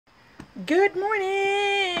Good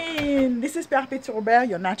morning! This is Perpetue Robert,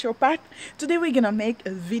 your naturopath. Today we're gonna make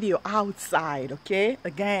a video outside, okay?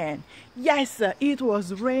 Again, yes, it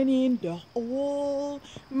was raining the whole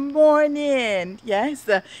morning. Yes,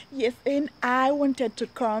 and I wanted to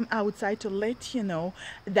come outside to let you know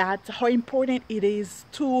that how important it is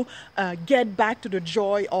to get back to the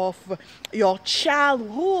joy of your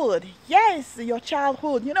childhood. Yes, your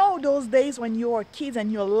childhood. You know those days when you were kids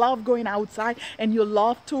and you love going outside and you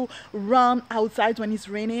love to run outside when it's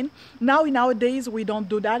raining. Nowadays we don't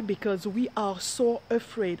do that because we are so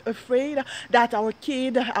afraid that our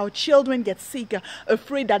children get sick,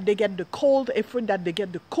 afraid that they get the cold, afraid that they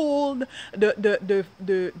get the cold,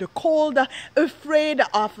 the cold, afraid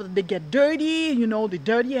of they get dirty, you know, the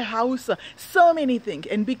dirty house, so many things.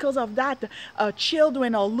 And because of that,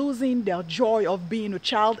 children are losing their joy of being a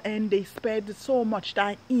child, and they spend so much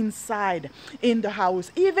time inside in the house.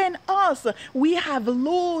 Even us, we have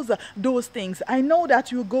lost those things. I know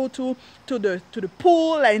that you go to the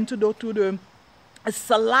pool and to the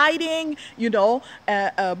sliding, you know,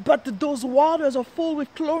 but those waters are full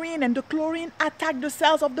with chlorine, and the chlorine attack the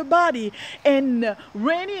cells of the body. And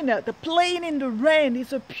raining, the playing in the rain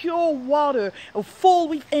is a pure water full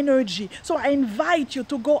with energy. So I invite you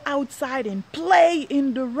to go outside and play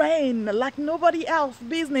in the rain like nobody else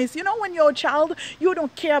business. You know, when you're a child, you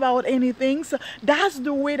don't care about anything. So that's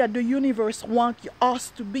the way that the universe wants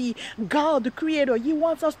us to be. God, the creator, he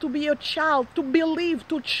wants us to be a child, to believe,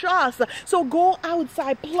 to trust. So go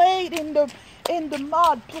outside, play in the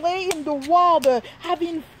mud, play in the water,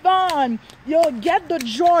 having fun. You'll get the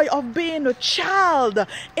joy of being a child,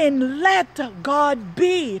 and let God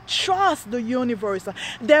be. Trust the universe.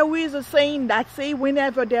 There is a saying that say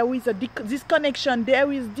whenever there is a disconnection,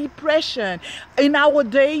 there is depression. In our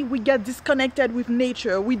day, we get disconnected with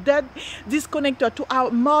nature. We get disconnected to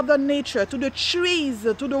our mother nature, to the trees,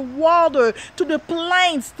 to the water, to the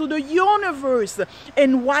plants, to the universe.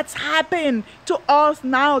 And what's happened to us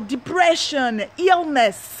now? Depression,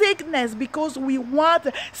 illness, sickness, because we want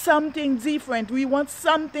something different. We want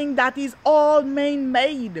something that is all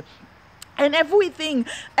man-made. And everything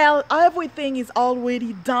is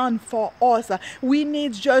already done for us. We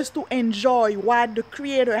need just to enjoy what the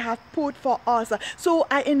Creator has put for us. So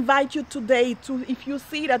I invite you today to, if you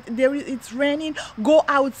see that it's raining, go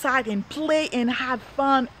outside and play and have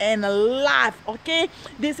fun and laugh. Okay,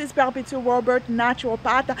 this is Perpetue Robert,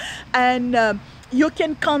 naturopath, and you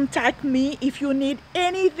can contact me if you need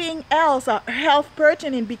anything else health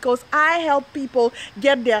pertinent, because I help people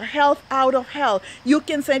get their health out of hell. You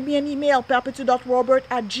can send me an email,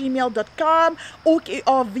 perpetue.robert@gmail.com,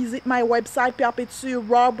 or visit my website,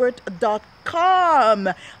 perpetuerobert.com.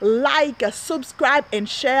 Like, subscribe, and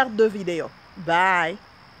share the video. Bye.